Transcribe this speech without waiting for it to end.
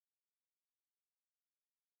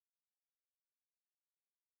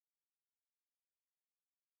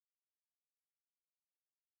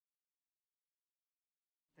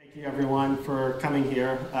Thank you, everyone, for coming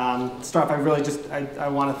here. Start off, I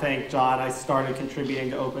want to thank John. I started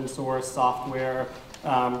contributing to open source software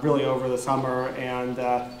really over the summer, and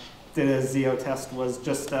did a ZO test was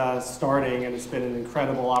just starting, and it's been an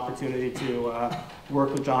incredible opportunity to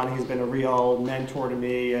work with John. He's been a real mentor to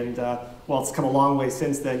me, and well, it's come a long way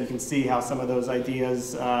since then. You can see how some of those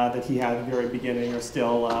ideas that he had at the very beginning are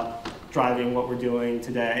still driving what we're doing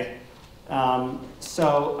today.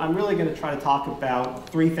 So I'm really going to try to talk about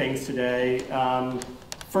three things today.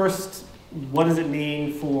 First, what does it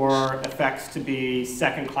mean for effects to be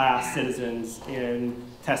second-class citizens in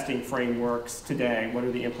testing frameworks today? What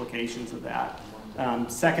are the implications of that?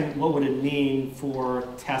 Second, what would it mean for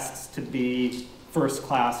tests to be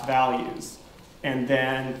first-class values? And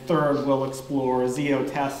then third, we'll explore ZO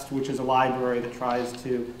test, which is a library that tries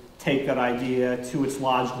to take that idea to its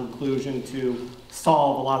logical conclusion to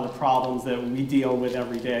solve a lot of the problems that we deal with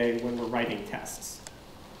every day when we're writing tests.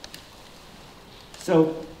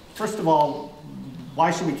 So first of all,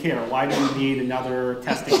 why should we care? Why do we need another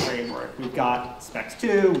testing framework? We've got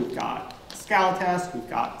Specs2, we've got Scala test, we've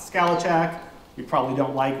got Scala check. We probably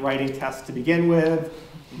don't like writing tests to begin with.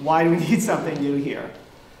 Why do we need something new here?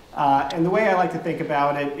 And the way I like to think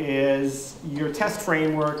about it is your test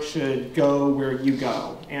framework should go where you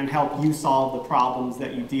go and help you solve the problems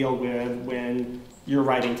that you deal with when you're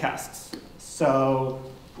writing tests. So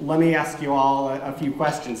let me ask you all a few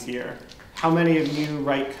questions here. How many of you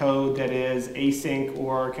write code that is async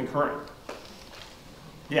or concurrent?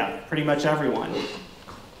 Yeah, pretty much everyone.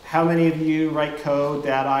 How many of you write code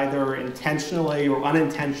that either intentionally or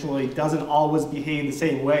unintentionally doesn't always behave the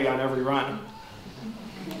same way on every run?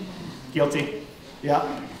 Guilty?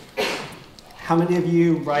 Yeah. How many of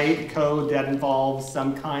you write code that involves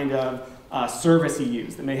some kind of service you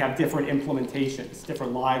use that may have different implementations,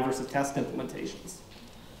 different live versus test implementations?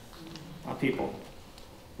 People.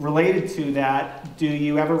 Related to that, do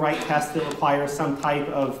you ever write tests that require some type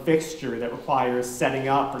of fixture that requires setting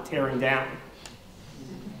up or tearing down?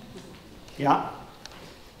 Yeah.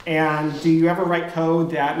 And do you ever write code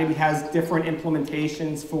that maybe has different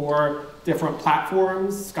implementations for different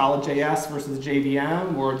platforms, Scala.js versus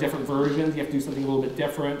JVM, or different versions? You have to do something a little bit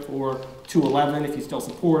different for 2.11 if you still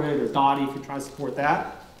support it, or Dotty if you're trying to support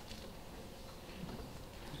that.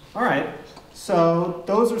 All right, so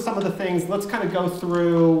those are some of the things. Let's kind of go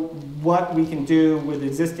through what we can do with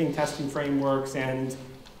existing testing frameworks and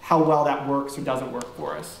how well that works or doesn't work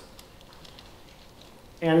for us.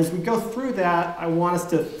 And as we go through that, I want us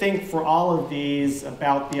to think for all of these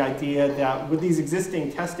about the idea that with these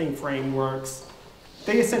existing testing frameworks,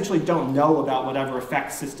 they essentially don't know about whatever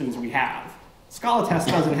effect systems we have. Scala test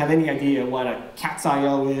doesn't have any idea what a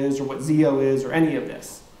cat's.io is or what ZO is or any of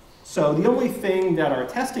this. So the only thing that our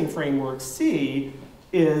testing frameworks see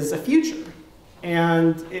is a future.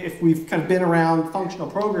 And if we've kind of been around functional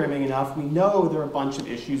programming enough, we know there are a bunch of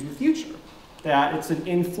issues with future. That it's an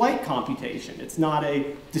in-flight computation. It's not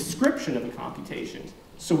a description of a computation.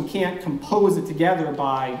 So we can't compose it together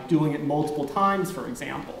by doing it multiple times, for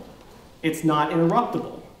example. It's not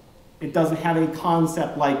interruptible. It doesn't have any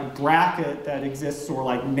concept like bracket that exists or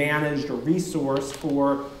like managed or resource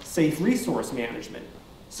for safe resource management.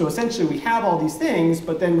 So essentially we have all these things,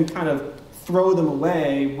 but then we kind of throw them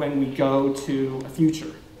away when we go to a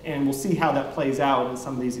future. And we'll see how that plays out in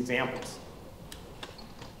some of these examples.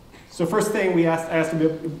 So first thing I asked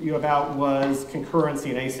you about was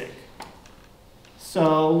concurrency and async.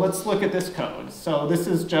 So let's look at this code. So this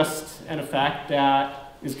is just an effect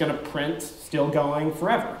that is going to print still going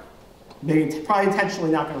forever. Maybe probably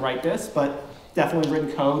intentionally not going to write this, but definitely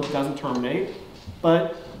written code that doesn't terminate.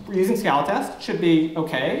 But we're using Scala test. It should be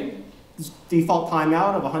OK. This default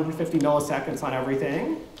timeout of 150 milliseconds on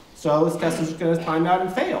everything. So this test is going to time out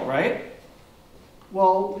and fail, right?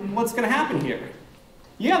 Well, what's going to happen here?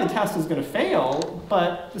 Yeah, the test is going to fail,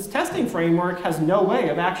 but this testing framework has no way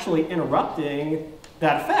of actually interrupting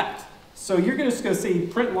that effect. So you're just going to see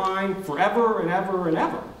print line forever and ever and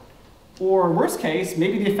ever. Or worst case,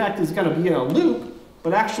 maybe the effect is going to be in a loop,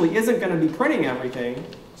 but actually isn't going to be printing everything.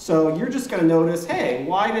 So you're just going to notice, hey,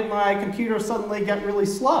 why did my computer suddenly get really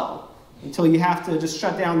slow? Until you have to just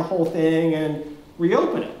shut down the whole thing and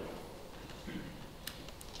reopen it.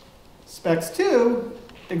 Specs2,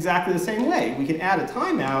 exactly the same way. We can add a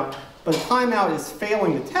timeout, but if timeout is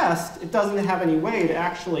failing the test, it doesn't have any way to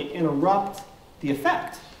actually interrupt the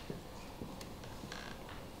effect.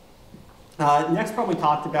 Next problem we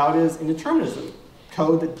talked about is indeterminism,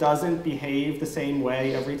 code that doesn't behave the same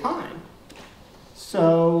way every time.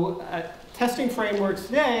 So testing frameworks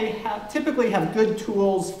today typically have good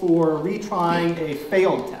tools for retrying a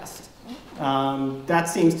failed test. That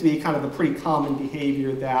seems to be kind of a pretty common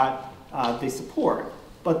behavior that they support.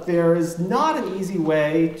 But there is not an easy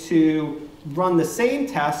way to run the same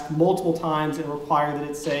test multiple times and require that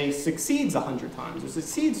it, say, succeeds 100 times or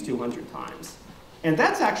succeeds 200 times. And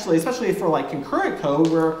that's actually, especially for like concurrent code,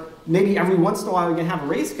 where maybe every once in a while we can have a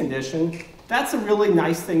race condition, that's a really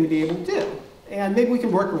nice thing to be able to do. And maybe we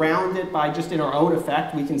can work around it by just in our own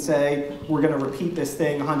effect, we can say we're going to repeat this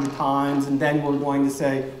thing 100 times, and then we're going to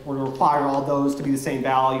say we're going to require all those to be the same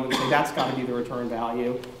value, and say that's got to be the return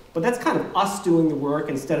value. But that's kind of us doing the work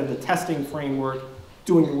instead of the testing framework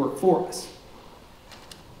doing the work for us.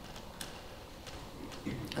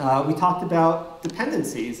 We talked about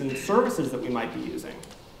dependencies and services that we might be using.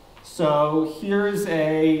 So here's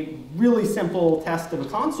a really simple test of a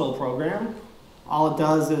console program. All it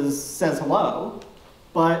does is says hello,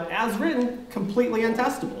 but as written, completely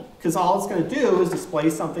untestable, because all it's going to do is display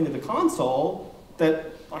something to the console that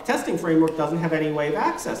our testing framework doesn't have any way of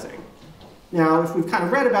accessing. Now, if we've kind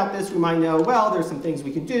of read about this, we might know, well, there's some things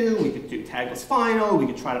we could do. We could do tagless final. We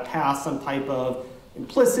could try to pass some type of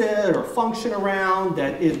implicit or function around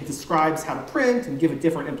that it describes how to print and give a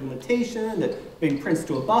different implementation that maybe prints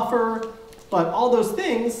to a buffer. But all those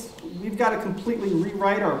things, we've got to completely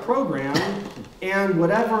rewrite our program, and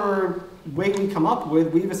whatever way we come up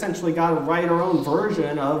with, we've essentially got to write our own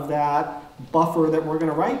version of that buffer that we're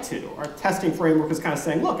going to write to. Our testing framework is kind of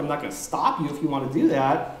saying, look, I'm not going to stop you if you want to do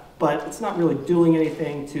that, but it's not really doing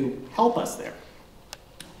anything to help us there.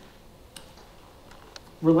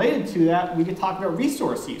 Related to that, we could talk about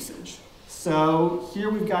resource usage. So here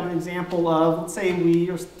we've got an example of, let's say we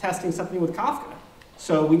are testing something with Kafka.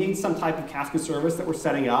 So we need some type of Kafka service that we're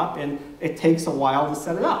setting up, and it takes a while to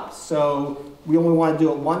set it up. So we only want to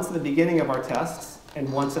do it once at the beginning of our tests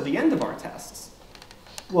and once at the end of our tests.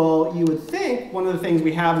 Well, you would think one of the things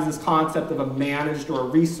we have is this concept of a managed or a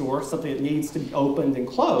resource, something that needs to be opened and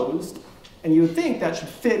closed. And you would think that should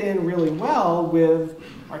fit in really well with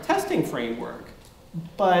our testing framework.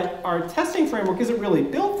 But our testing framework isn't really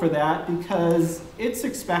built for that because it's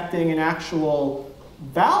expecting an actual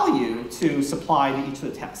value to supply to each of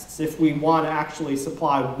the tests. If we want to actually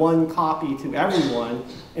supply one copy to everyone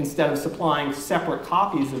instead of supplying separate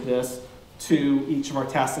copies of this to each of our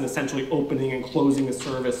tests and essentially opening and closing the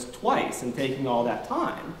service twice and taking all that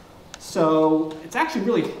time. So it's actually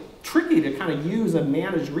really tricky to kind of use a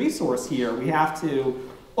managed resource here. We have to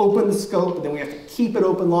open the scope, and then we have to keep it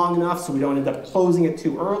open long enough so we don't end up closing it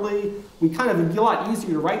too early. It'd be a lot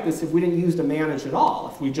easier to write this if we didn't use to manage at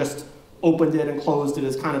all, if we just opened it and closed it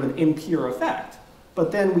as kind of an impure effect.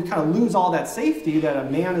 But then we kind of lose all that safety that a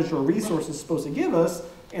managed or resource is supposed to give us,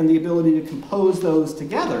 and the ability to compose those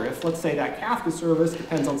together. If, let's say, that Kafka service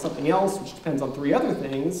depends on something else, which depends on 3 other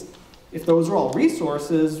things, if those are all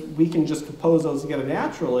resources, we can just compose those together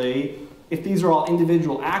naturally. If these are all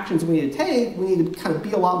individual actions we need to take, we need to kind of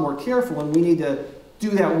be a lot more careful, and we need to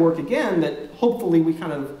do that work again that hopefully we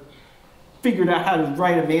kind of figured out how to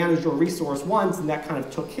write a managed or resource once, and that kind of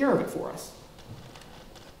took care of it for us.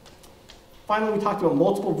 Finally, we talked about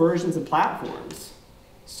multiple versions and platforms.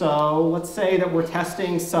 So let's say that we're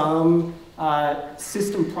testing some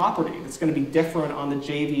system property that's going to be different on the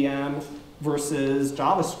JVM versus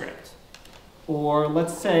JavaScript. Or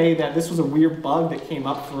let's say that this was a weird bug that came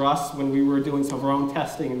up for us when we were doing some of our own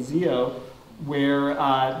testing in Zio, where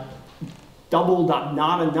double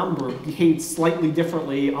not a number behaved slightly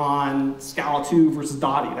differently on Scala 2 versus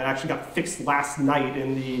Dotty. That actually got fixed last night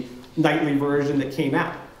in the nightly version that came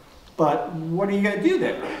out. But what are you going to do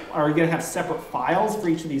there? Are you going to have separate files for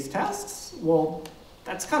each of these tests? Well,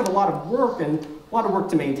 that's kind of a lot of work and a lot of work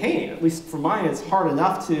to maintain. At least for mine, it's hard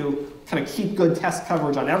enough to kind of keep good test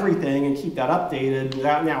coverage on everything and keep that updated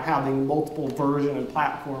without now having multiple version and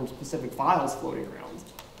platform-specific files floating around.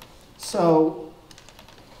 So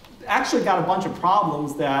actually got a bunch of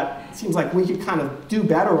problems that it seems like we could kind of do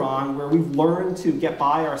better on, where we've learned to get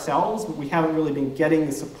by ourselves, but we haven't really been getting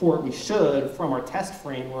the support we should from our test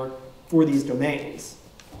framework for these domains.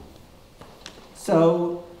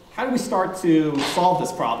 So how do we start to solve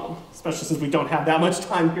this problem, especially since we don't have that much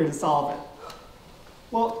time here to solve it?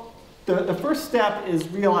 Well, the first step is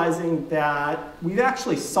realizing that we've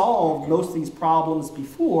actually solved most of these problems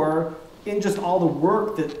before in just all the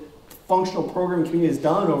work that functional programming community has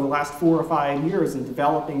done over the last 4 or 5 years in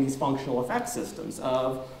developing these functional effect systems.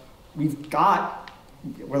 We've got,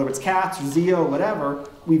 whether it's CATS or Zio or whatever,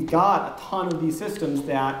 we've got a ton of these systems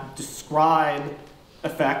that describe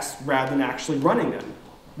effects rather than actually running them.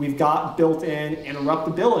 We've got built-in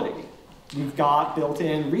interruptibility. We've got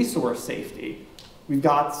built-in resource safety. We've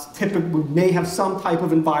got we may have some type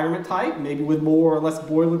of environment type, maybe with more or less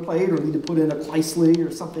boilerplate, or need to put in a Kleisli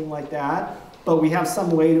or something like that. but we have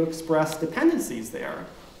some way to express dependencies there.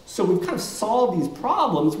 So we've kind of solved these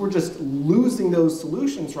problems. We're just losing those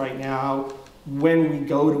solutions right now when we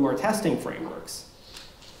go to our testing frameworks.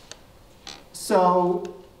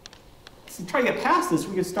 So to try to get past this,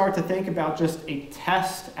 we could start to think about just a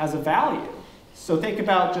test as a value. So think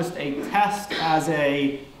about just a test as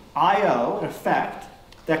a I/O, an effect,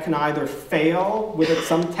 that can either fail with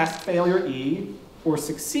some test failure E or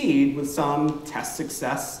succeed with some test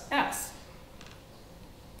success S.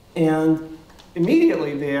 And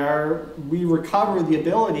immediately there, we recover the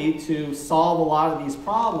ability to solve a lot of these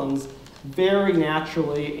problems very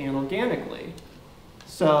naturally and organically.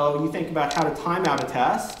 So you think about how to time out a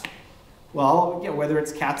test. Well, whether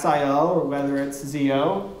it's cat's.io or whether it's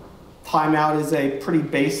Zio, timeout is a pretty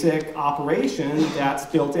basic operation that's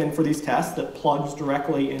built in for these tests that plugs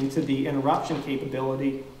directly into the interruption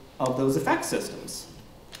capability of those effect systems.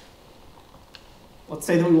 Let's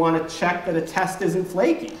say that we want to check that a test isn't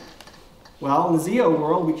flaky. Well, in the Zio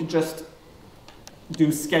world, we could just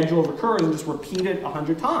do schedule recursion and just repeat it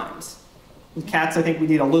 100 times. With cats, I think we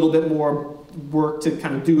need a little bit more work to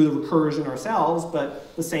kind of do the recursion ourselves,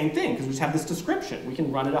 but the same thing, because we just have this description. We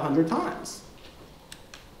can run it 100 times.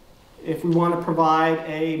 If we want to provide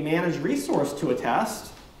a managed resource to a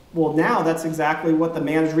test, well, now that's exactly what the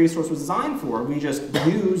managed resource was designed for. We just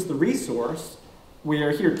use the resource,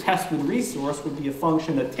 where here test with resource would be a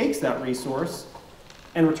function that takes that resource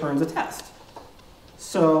and returns a test.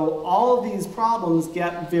 So all of these problems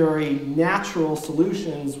get very natural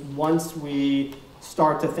solutions once we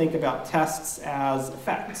start to think about tests as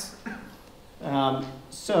effects.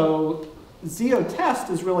 So Zio test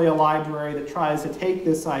is really a library that tries to take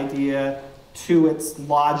this idea to its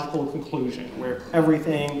logical conclusion, where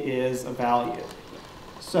everything is a value.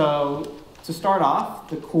 So to start off,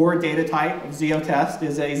 the core data type of Zio test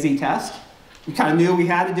is a z-test. We kind of knew we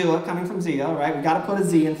had to do it coming from Zio, right? We got to put a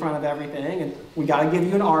z in front of everything, and we got to give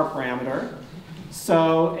you an r parameter.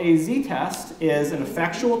 So a z-test is an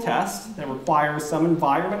effectual test that requires some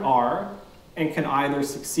environment r and can either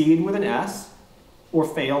succeed with an s or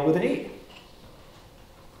fail with an e.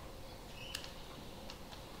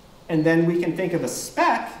 And then we can think of a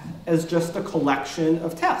spec as just a collection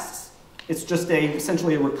of tests. It's just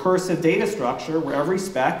essentially a recursive data structure where every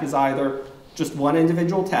spec is either just one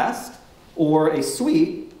individual test or a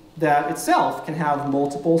suite that itself can have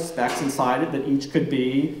multiple specs inside it that each could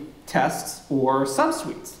be tests or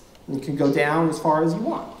subsuites. And you can go down as far as you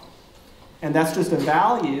want. And that's just a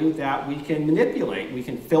value that we can manipulate. We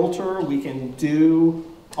can filter, we can do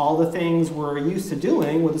all the things we're used to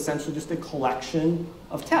doing with essentially just a collection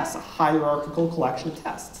of tests, a hierarchical collection of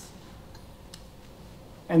tests.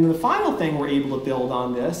 And then the final thing we're able to build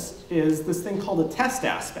on this is this thing called a test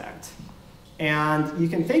aspect. And you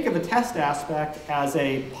can think of a test aspect as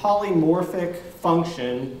a polymorphic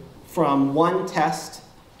function from one test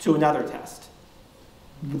to another test,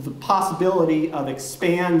 with the possibility of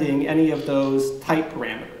expanding any of those type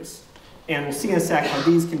parameters. And we'll see in a sec how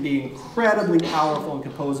these can be incredibly powerful and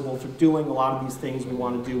composable for doing a lot of these things we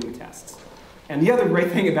want to do with tests. And the other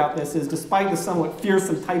great thing about this is, despite the somewhat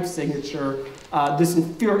fearsome type signature, this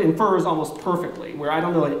infers almost perfectly, where I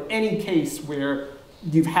don't know in any case where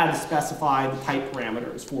you've had to specify the type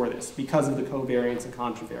parameters for this because of the covariance and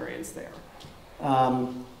contravariance there.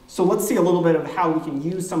 So let's see a little bit of how we can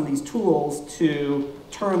use some of these tools to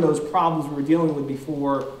turn those problems we were dealing with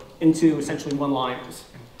before into essentially one-liners.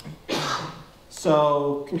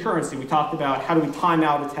 So concurrency, we talked about how do we time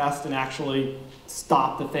out a test and actually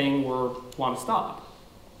stop the thing we want to stop.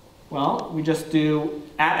 Well, we just do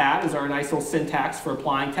 @@ is our nice little syntax for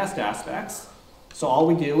applying test aspects. So all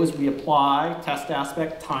we do is we apply test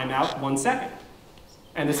aspect timeout 1 second.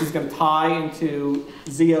 And this is going to tie into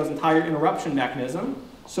Zio's entire interruption mechanism.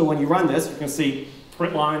 So when you run this, you're going to see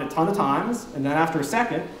print line a ton of times, and then after a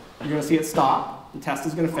second, you're going to see it stop. The test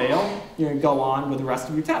is going to fail. You're going to go on with the rest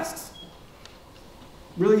of your tests.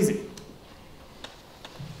 Really easy.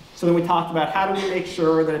 So then we talked about how do we make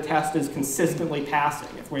sure that a test is consistently passing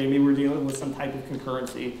if maybe we're dealing with some type of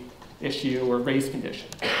concurrency issue or race condition.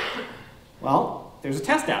 Well, there's a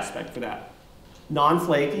test aspect for that.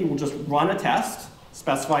 Non-flaky will just run a test,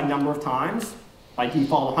 specified number of times, by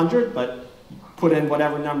default 100, but put in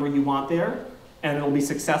whatever number you want there, and it'll be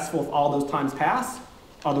successful if all those times pass.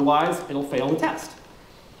 Otherwise, it'll fail the test.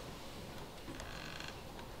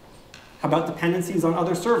 How about dependencies on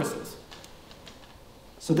other services?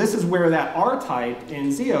 So this is where that R-type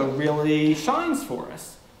in Zio really shines for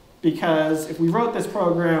us. Because if we wrote this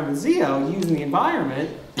program with Zio using the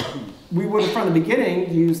environment, we would have from the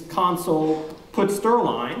beginning used console put stir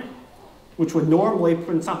line, which would normally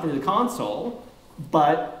print something to the console,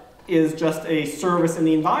 but is just a service in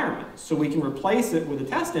the environment. So we can replace it with a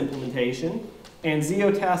test implementation, and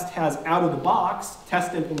ZeoTest has out-of-the-box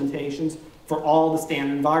test implementations for all the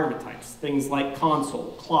standard environment types, things like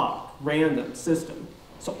console, clock, random, system.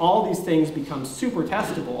 So all these things become super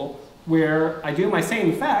testable, where I do my same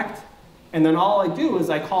effect, and then all I do is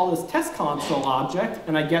I call this test console object,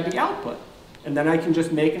 and I get the output. And then I can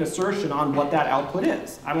just make an assertion on what that output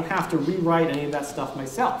is. I don't have to rewrite any of that stuff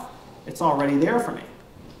myself. It's already there for me.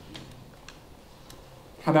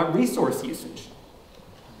 How about resource usage?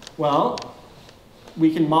 Well,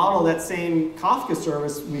 we can model that same Kafka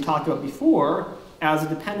service we talked about before as a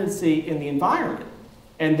dependency in the environment.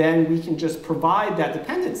 And then we can just provide that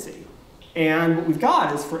dependency. And what we've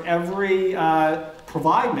got is for every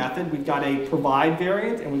provide method, we've got a provide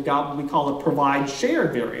variant, and we've got what we call a provide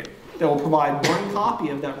shared variant that will provide one copy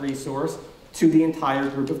of that resource to the entire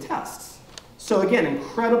group of tests. So again,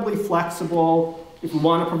 incredibly flexible. If we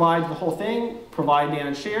want to provide the whole thing, provide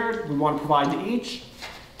managed shared. We want to provide to each,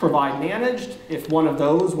 provide managed. If one of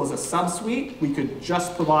those was a subsuite, we could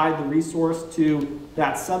just provide the resource to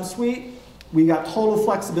that subsuite. We got total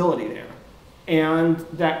flexibility there. And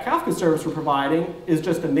that Kafka service we're providing is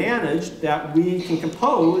just a managed that we can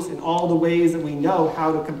compose in all the ways that we know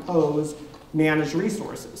how to compose managed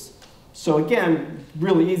resources. So again,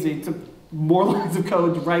 really easy. It took more lines of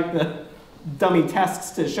code to write the dummy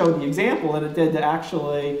tests to show the example than it did to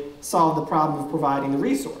actually solve the problem of providing the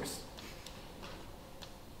resource.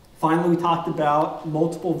 Finally, we talked about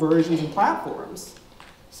multiple versions and platforms.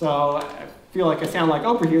 So I feel like I sound like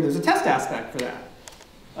Oprah here. There's a test aspect for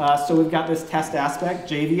that. So we've got this test aspect,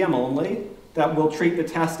 JVM only, that will treat the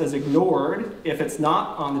test as ignored if it's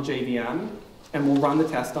not on the JVM, and we'll run the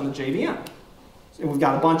test on the JVM. And we've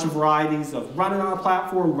got a bunch of varieties of run it on a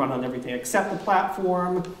platform, run on everything except the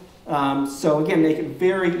platform. So again, make it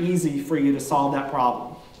very easy for you to solve that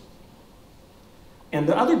problem. And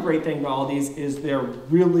the other great thing about all these is they're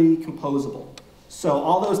really composable. So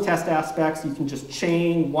all those test aspects, you can just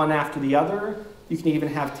chain one after the other. You can even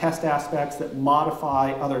have test aspects that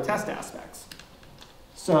modify other test aspects.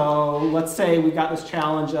 So let's say we've got this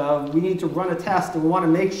challenge of we need to run a test and we want to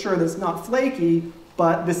make sure that it's not flaky,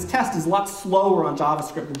 but this test is a lot slower on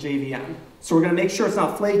JavaScript than JVM. So we're going to make sure it's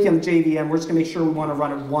not flaky on the JVM. We're just going to make sure we want to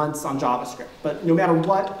run it once on JavaScript. But no matter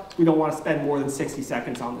what, we don't want to spend more than 60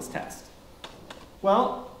 seconds on this test.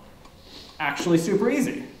 Well, actually super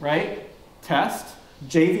easy, right? Test,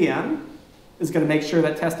 JVM, is going to make sure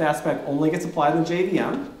that test aspect only gets applied in the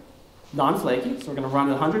JVM, non-flaky. So we're going to run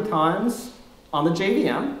it 100 times on the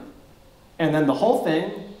JVM. And then the whole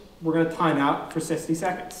thing, we're going to time out for 60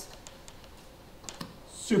 seconds.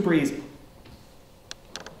 Super easy.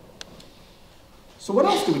 So what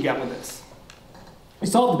else do we get with this? We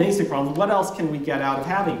solved the basic problem. What else can we get out of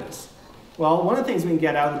having this? Well, one of the things we can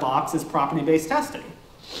get out of the box is property-based testing.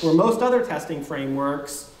 Where most other testing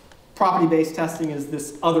frameworks, property-based testing is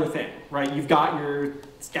this other thing, right? You've got your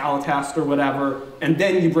Scala test or whatever, and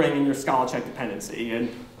then you bring in your Scala check dependency. And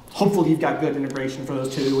hopefully you've got good integration for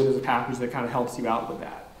those two, and there's a package that kind of helps you out with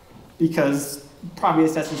that. Because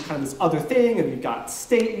property-based testing is kind of this other thing, and you've got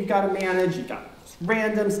state you've got to manage, you've got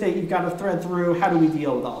random state you've got to thread through. How do we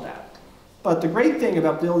deal with all that? But the great thing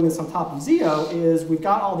about building this on top of Zeo is we've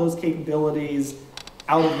got all those capabilities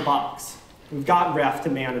out of the box. We've got ref to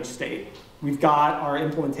manage state. We've got our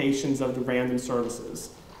implementations of the random services.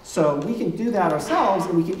 So we can do that ourselves,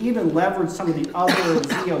 and we can even leverage some of the other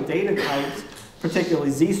Zeo data types, particularly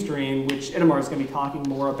ZStream, which Itamar is going to be talking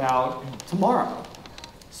more about tomorrow.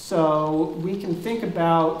 So we can think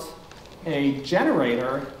about a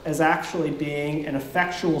generator as actually being an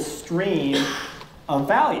effectual stream of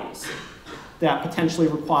values that potentially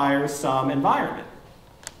requires some environment.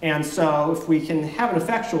 And so if we can have an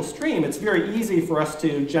effectual stream, it's very easy for us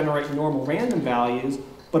to generate normal random values,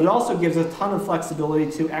 but it also gives a ton of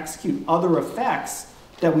flexibility to execute other effects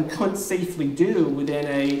that we couldn't safely do within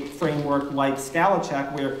a framework like Scala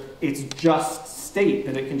check, where it's just state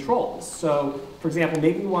that it controls. So for example,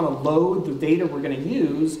 maybe we want to load the data we're going to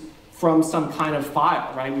use from some kind of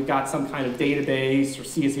file, right? We've got some kind of database or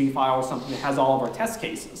CSV file or something that has all of our test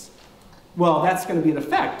cases. Well, that's going to be an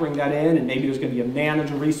effect. Bring that in, and maybe there's going to be a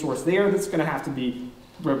manager resource there that's going to have to be,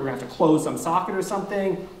 we're going to have to close some socket or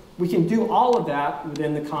something. We can do all of that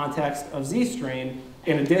within the context of ZStream,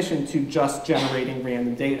 in addition to just generating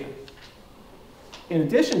random data. In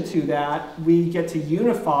addition to that, we get to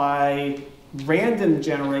unify random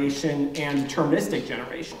generation and deterministic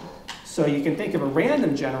generation. So you can think of a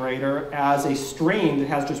random generator as a stream that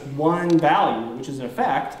has just one value, which is an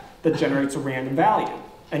effect that generates a random value.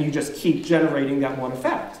 And you just keep generating that one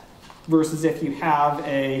effect. Versus if you have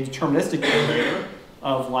a deterministic generator,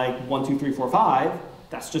 of like 1, 2, 3, 4, 5,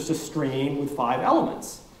 that's just a stream with 5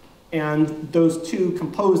 elements. And those two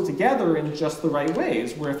compose together in just the right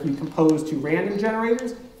ways, where if you compose 2 random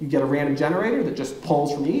generators, you get a random generator that just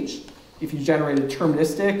pulls from each. If you generate a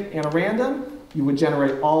deterministic and a random, you would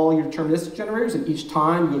generate all your deterministic generators, and each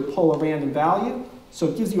time you would pull a random value. So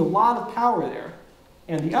it gives you a lot of power there.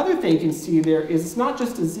 And the other thing you can see there is it's not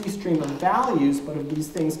just a z-stream of values, but of these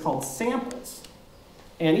things called samples.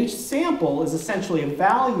 And each sample is essentially a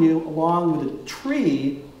value along with a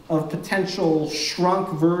tree of potential shrunk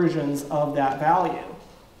versions of that value.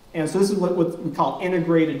 And so this is what we call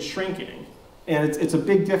integrated shrinking. And it's a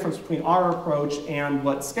big difference between our approach and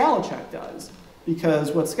what Scala check does.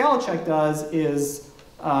 Because what Scala check does is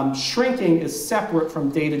shrinking is separate from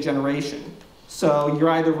data generation. So you're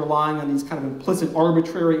either relying on these kind of implicit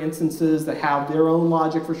arbitrary instances that have their own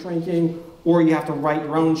logic for shrinking, or you have to write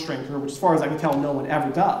your own shrinker, which as far as I can tell, no one ever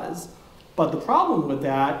does. But the problem with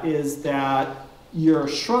that is that your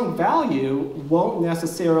shrunk value won't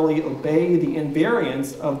necessarily obey the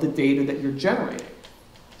invariance of the data that you're generating.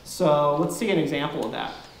 So let's see an example of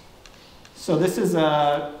that. So this is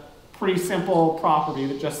a pretty simple property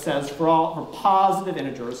that just says for positive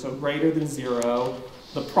integers, so greater than 0,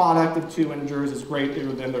 the product of 2 integers is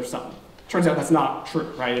greater than their sum. Turns out that's not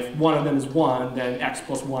true, right? If one of them is 1, then x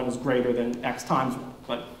plus 1 is greater than x times 1.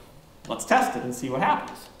 But let's test it and see what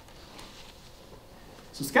happens.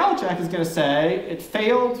 So Scala check is going to say it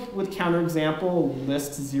failed with counterexample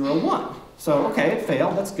list 0, 1. So okay, it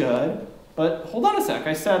failed, that's good. But hold on a sec,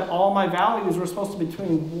 I said all my values were supposed to be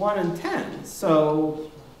between 1 and 10.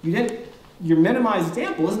 So your minimized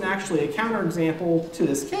example isn't actually a counterexample to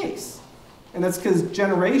this case. And that's because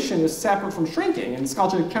generation is separate from shrinking. And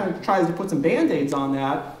Scala check kind of tries to put some band-aids on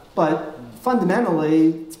that, but fundamentally,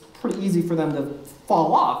 it's pretty easy for them to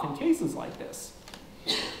fall off in cases like this.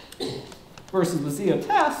 Versus with ZO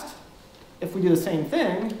test, if we do the same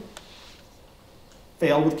thing,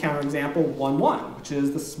 fail with counterexample 1, 1, which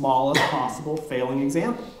is the smallest possible failing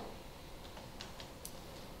example.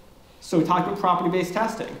 So we talked about property-based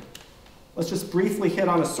testing. Let's just briefly hit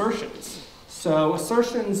on assertions. So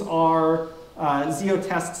assertions are ZO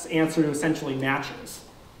test's answer to essentially matches.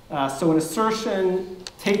 So an assertion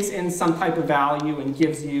takes in some type of value and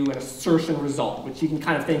gives you an assertion result, which you can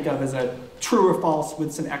kind of think of as a true or false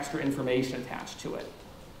with some extra information attached to it.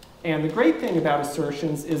 And the great thing about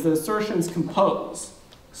assertions is that assertions compose.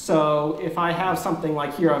 So if I have something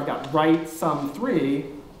like here, I've got right sum 3,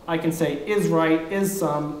 I can say is right, is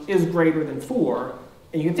sum, is greater than 4.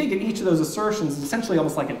 And you can think of each of those assertions as essentially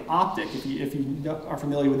almost like an optic, if you are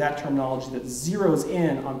familiar with that terminology, that zeroes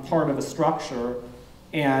in on part of a structure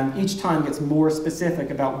and each time gets more specific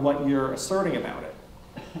about what you're asserting about it.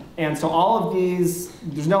 And so all of these,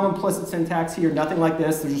 there's no implicit syntax here, nothing like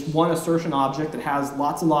this. There's just one assertion object that has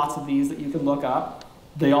lots and lots of these that you can look up.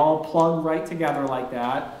 They all plug right together like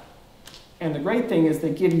that. And the great thing is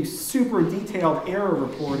they give you super detailed error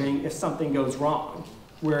reporting if something goes wrong,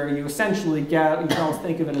 where you essentially get, you can almost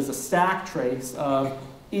think of it as a stack trace of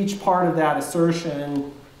each part of that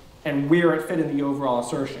assertion and where it fit in the overall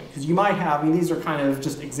assertion. Because you might have, I mean, these are kind of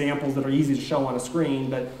just examples that are easy to show on a screen,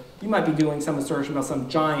 but you might be doing some assertion about some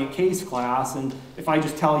giant case class, and if I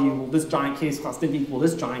just tell you, well, this giant case class didn't equal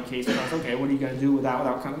this giant case class, okay, what are you going to do with that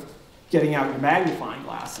without kind of getting out your magnifying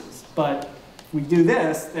glasses? But if we do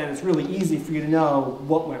this, then it's really easy for you to know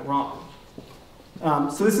what went wrong.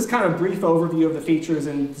 So this is kind of a brief overview of the features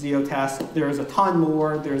in ZO test. There's a ton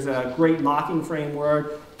more. There's a great mocking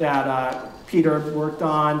framework that Peter worked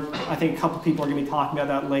on. I think a couple people are going to be talking about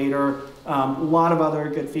that later. A lot of other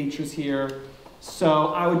good features here. So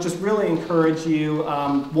I would just really encourage you,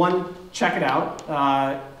 one, check it out.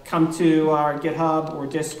 Come to our GitHub or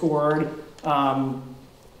Discord.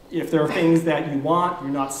 If there are things that you want,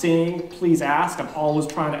 you're not seeing, please ask. I'm always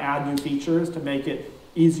trying to add new features to make it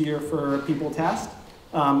easier for people to test.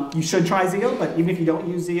 You should try ZO, but even if you don't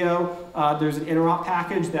use ZO, there's an interop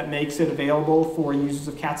package that makes it available for users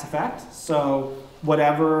of Cat's Effect. So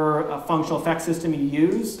whatever functional effect system you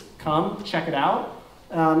use, come check it out.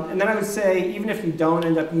 And then I would say, even if you don't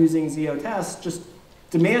end up using ZO test, just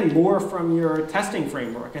demand more from your testing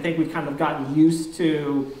framework. I think we've kind of gotten used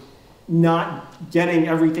to not getting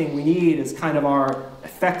everything we need as kind of our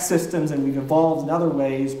effect systems, and we've evolved in other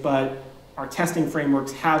ways, but our testing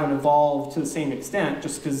frameworks haven't evolved to the same extent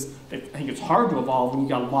just because I think it's hard to evolve when you've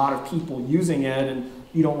got a lot of people using it and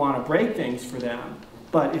you don't want to break things for them.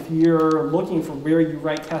 But if you're looking for where you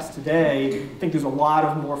write tests today, I think there's a lot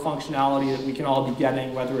of more functionality that we can all be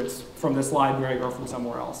getting, whether it's from this library or from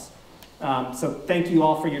somewhere else. So thank you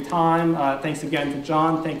all for your time. Thanks again to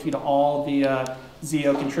John. Thank you to all the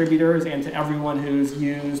Zio contributors and to everyone who's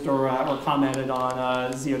used or commented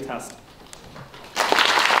on Zio test.